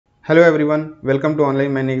Hello everyone, welcome to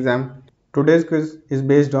online mining exam. Today's quiz is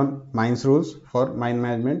based on mines rules for mine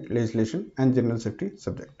management, legislation and general safety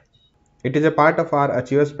subject. It is a part of our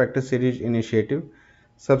Achievers Practice Series initiative.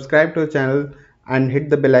 Subscribe to the channel and hit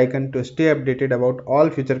the bell icon to stay updated about all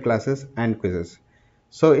future classes and quizzes.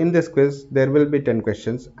 So in this quiz, there will be 10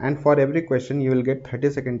 questions and for every question you will get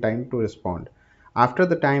 30-second time to respond. After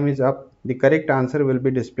the time is up, the correct answer will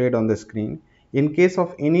be displayed on the screen. In case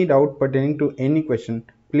of any doubt pertaining to any question,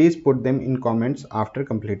 please put them in comments after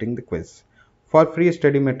completing the quiz. For free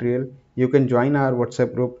study material, you can join our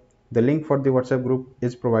WhatsApp group. The link for the WhatsApp group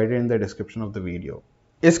is provided in the description of the video.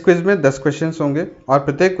 इस quiz में 10 questions होंगे और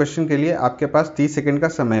प्रत्येक question के लिए आपके पास 30 second का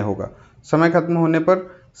समय होगा। समय खत्म होने पर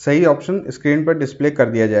सही ऑप्शन स्क्रीन पर डिस्प्ले कर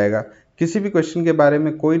दिया जाएगा। किसी भी क्वेश्चन के बारे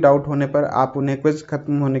में कोई डाउट होने पर आप उन्हें क्विज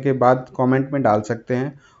खत्म होने के बाद कमेंट में डाल सकते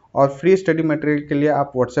हैं और फ्री स्टडी मटेरियल के लिए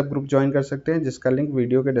आप व्हाट्सएप ग्रुप ज्वाइन कर सकते हैं जिसका लिंक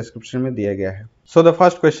वीडियो के डिस्क्रिप्शन में दिया गया है। So the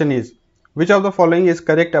first question is which of the following is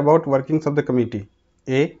correct about workings of the committee?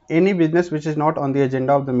 A. Any business which is not on the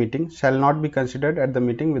agenda of the meeting shall not be considered at the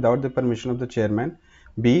meeting without the permission of the chairman.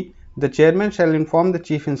 B. The chairman shall inform the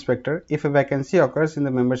chief inspector if a vacancy occurs in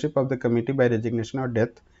the membership of the committee by resignation or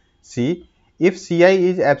death. C. If CI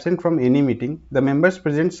is absent from any meeting, the members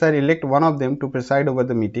present shall elect one of them to preside over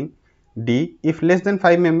the meeting. D. If less than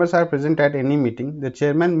 5 members are present at any meeting, the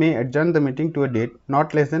chairman may adjourn the meeting to a date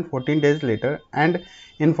not less than 14 days later and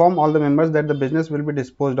inform all the members that the business will be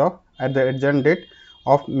disposed of at the adjourned date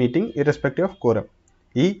of meeting irrespective of quorum.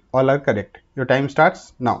 E. All are correct. Your time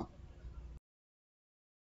starts now.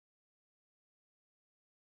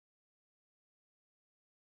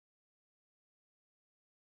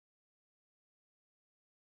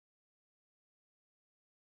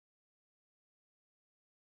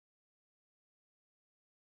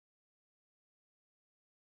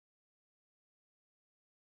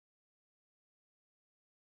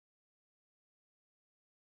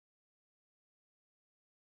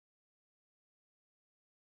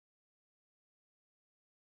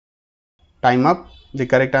 Time up. The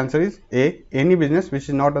correct answer is A. Any business which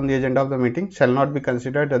is not on the agenda of the meeting shall not be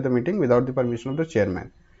considered at the meeting without the permission of the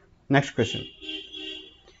chairman. Next question.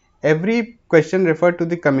 Every question referred to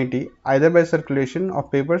the committee either by circulation of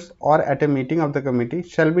papers or at a meeting of the committee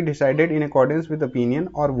shall be decided in accordance with opinion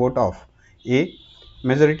or vote of A.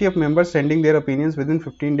 Majority of members sending their opinions within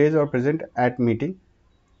 15 days or present at meeting.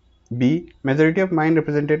 B. Majority of mine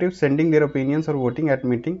representatives sending their opinions or voting at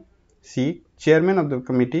meeting. C. Chairman of the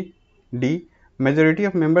committee. D. Majority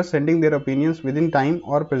of members sending their opinions within time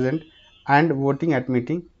or present and voting at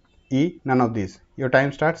meeting. E. None of these. Your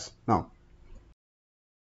time starts now.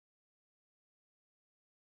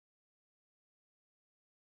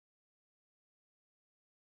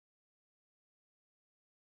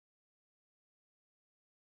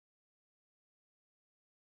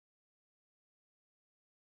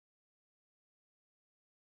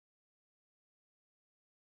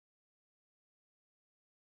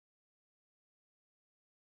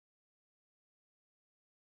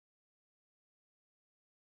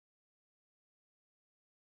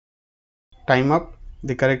 Time up.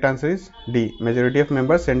 The correct answer is D. Majority of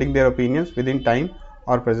members sending their opinions within time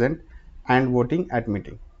or present and voting at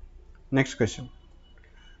meeting. Next question.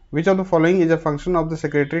 Which of the following is a function of the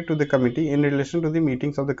secretary to the committee in relation to the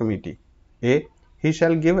meetings of the committee? A. He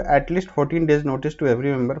shall give at least 14 days notice to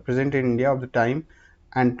every member present in India of the time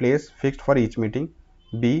and place fixed for each meeting.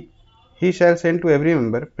 B. He shall send to every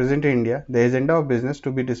member present in India the agenda of business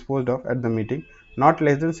to be disposed of at the meeting not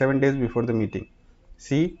less than 7 days before the meeting.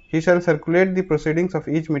 C. He shall circulate the proceedings of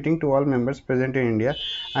each meeting to all members present in India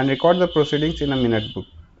and record the proceedings in a minute book.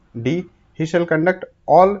 D. He shall conduct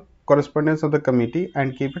all correspondence of the committee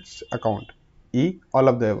and keep its account. E. All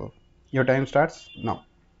of the above. Your time starts now.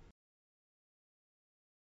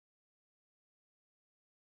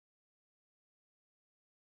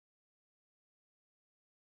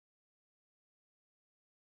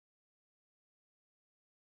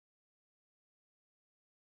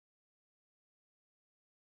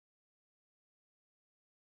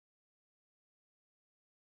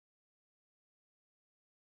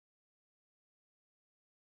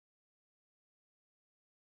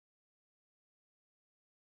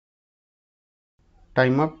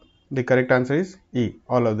 Time up. The correct answer is E.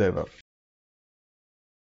 All of the above.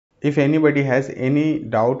 If anybody has any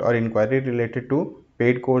doubt or inquiry related to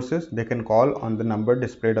paid courses, they can call on the number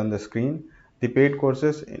displayed on the screen. The paid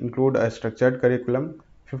courses include a structured curriculum,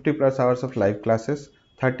 50 plus hours of live classes,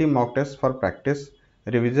 30 mock tests for practice,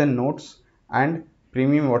 revision notes and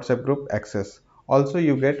premium WhatsApp group access. Also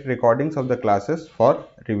you get recordings of the classes for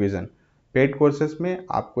revision. Paid courses में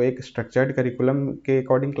आपको एक structured curriculum के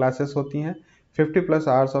according classes होती हैं, 50+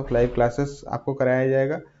 hours of live classes आपको कराया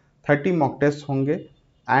जाएगा, 30 mock test होंगे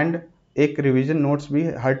एंड एक रिवीजन नोट्स भी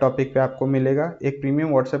हर टॉपिक पे आपको मिलेगा। एक प्रीमियम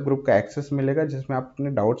व्हाट्सएप ग्रुप का एक्सेस मिलेगा जिसमें आप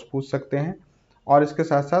अपने डाउट्स पूछ सकते हैं और इसके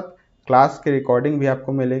साथ साथ क्लास की रिकॉर्डिंग भी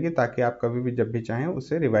आपको मिलेगी ताकि आप कभी भी जब भी चाहें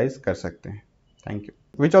उसे रिवाइज कर सकते हैं। Thank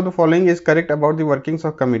you. Which of the following is correct about the workings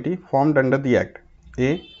of committee formed under the Act? A.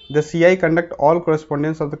 The CI conduct all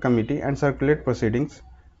correspondence of the committee and circulate proceedings.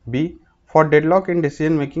 B. For deadlock in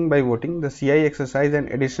decision making by voting, the CI exercise an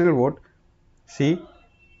additional vote. C.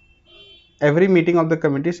 Every meeting of the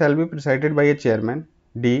committee shall be presided by a chairman.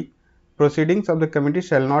 D. Proceedings of the committee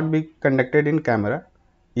shall not be conducted in camera.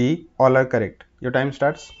 E. All are correct. Your time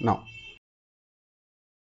starts now.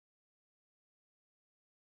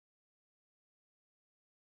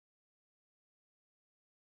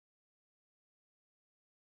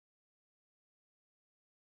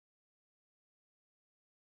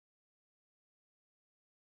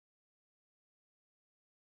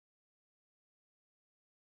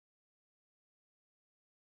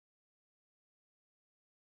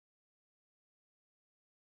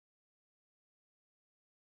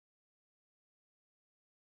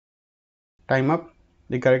 Time up.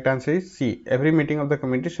 The correct answer is C. Every meeting of the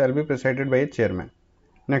committee shall be presided by a chairman.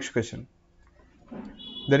 Next question.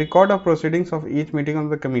 The record of proceedings of each meeting of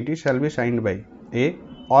the committee shall be signed by A.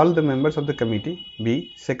 All the members of the committee.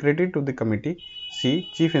 B. Secretary to the committee. C.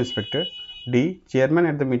 Chief Inspector. D. Chairman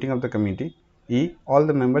at the meeting of the committee. E. All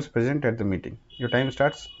the members present at the meeting. Your time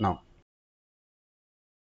starts now.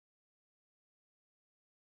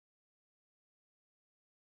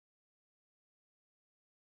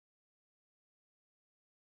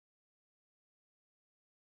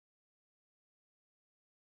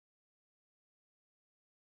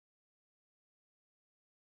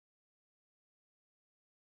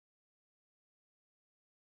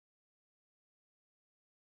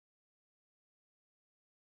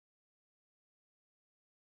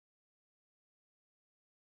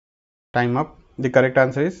 Time up. The correct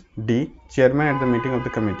answer is D. Chairman at the meeting of the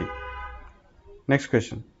committee. Next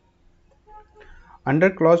question. Under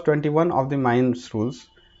clause 21 of the Mines Rules,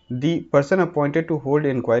 the person appointed to hold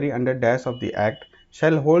inquiry under dash of the Act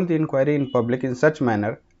shall hold the inquiry in public in such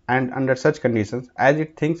manner and under such conditions as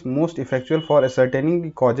it thinks most effectual for ascertaining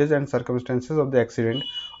the causes and circumstances of the accident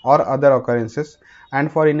or other occurrences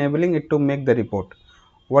and for enabling it to make the report.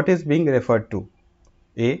 What is being referred to?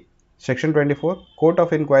 A. Section 24 Court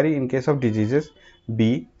of Inquiry in case of diseases.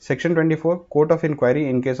 B. Section 24 Court of Inquiry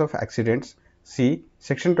in case of accidents. C.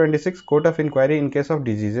 Section 26 Court of Inquiry in case of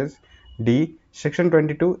diseases. D. Section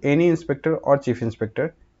 22 Any inspector or chief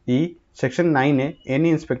inspector. E. Section 9A Any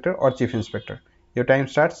inspector or chief inspector. Your time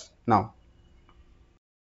starts now.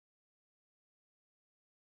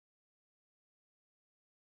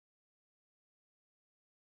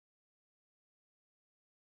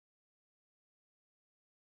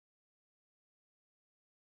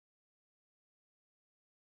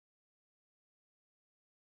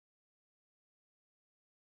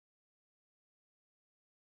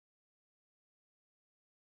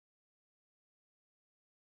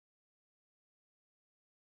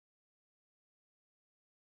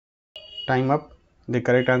 Time up. The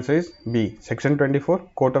correct answer is B. Section 24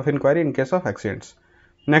 Court of Inquiry in case of accidents.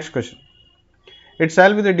 Next question. It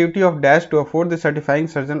shall be the duty of dash to afford the certifying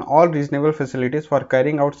surgeon all reasonable facilities for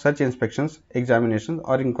carrying out such inspections, examinations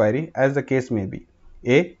or inquiry as the case may be.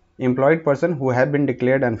 A. Employed person who have been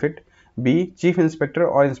declared unfit. B. Chief inspector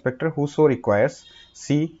or inspector who so requires.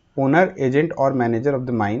 C. Owner, agent or manager of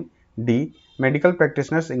the mine. D. Medical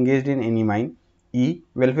practitioners engaged in any mine. E.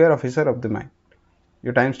 Welfare officer of the mine.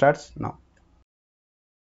 Your time starts now.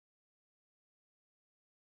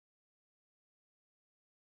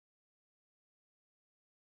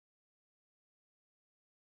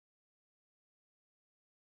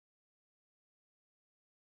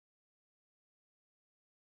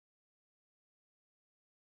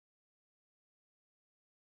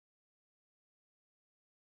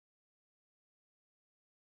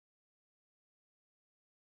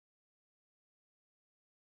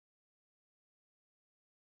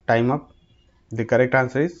 Time up. The correct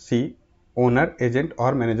answer is C. Owner, agent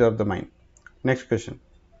or manager of the mine. Next question.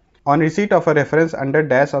 On receipt of a reference under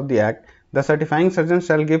dash of the Act, the certifying surgeon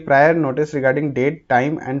shall give prior notice regarding date,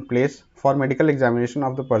 time and place for medical examination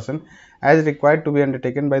of the person as required to be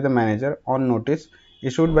undertaken by the manager on notice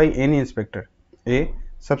issued by any inspector. A.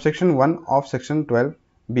 Subsection 1 of section 12.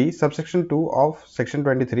 B. Subsection 2 of section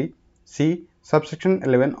 23. C. Subsection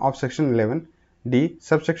 11 of section 11. D.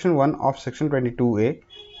 Subsection 1 of section 22A.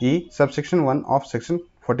 E. Subsection 1 of section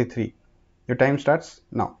 43. Your time starts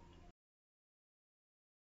now.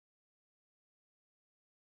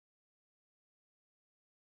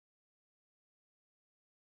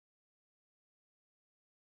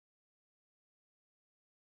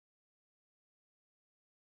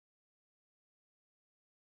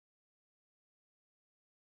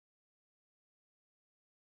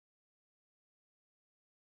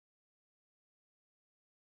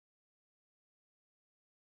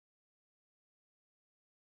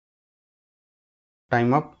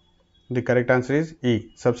 Time up. The correct answer is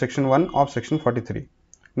E, subsection 1 of section 43.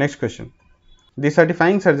 Next question. The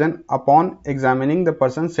certifying surgeon, upon examining the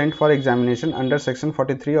person sent for examination under section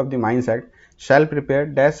 43 of the Mines Act, shall prepare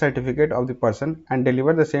dash certificate of the person and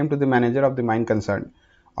deliver the same to the manager of the mine concerned.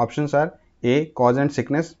 Options are A. Cause and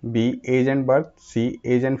sickness, B. Age and birth, C.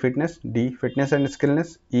 Age and fitness, D. Fitness and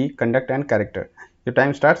skillness, E. Conduct and character. Your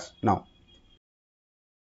time starts now.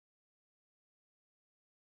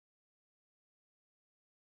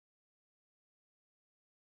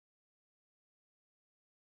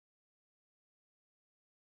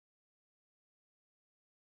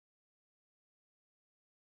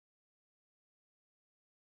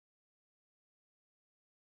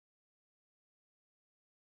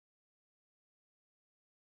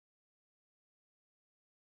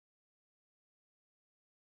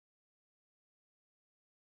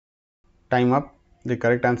 Time up. The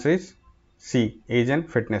correct answer is C. Age and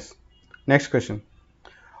fitness. Next question.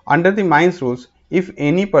 Under the mines rules, if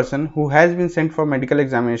any person who has been sent for medical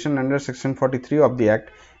examination under section 43 of the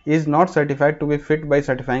Act is not certified to be fit by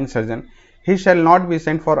certifying surgeon, he shall not be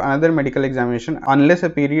sent for another medical examination unless a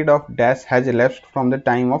period of dash has elapsed from the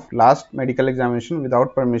time of last medical examination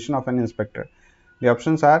without permission of an inspector. The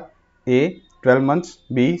options are A. 12 months,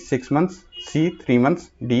 B. 6 months, C. 3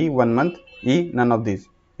 months, D. 1 month, E. None of these.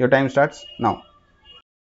 Your time starts now.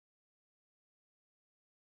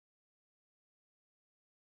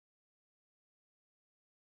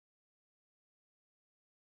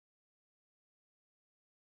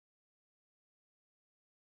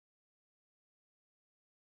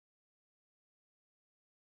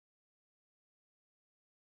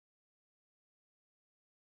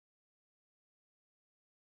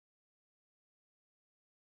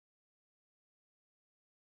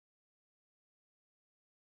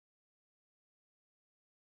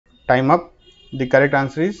 Time up. The correct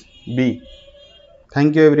answer is B.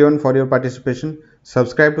 Thank you everyone for your participation.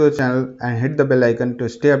 Subscribe to the channel and hit the bell icon to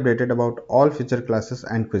stay updated about all future classes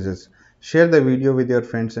and quizzes. Share the video with your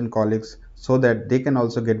friends and colleagues so that they can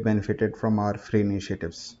also get benefited from our free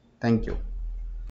initiatives. Thank you.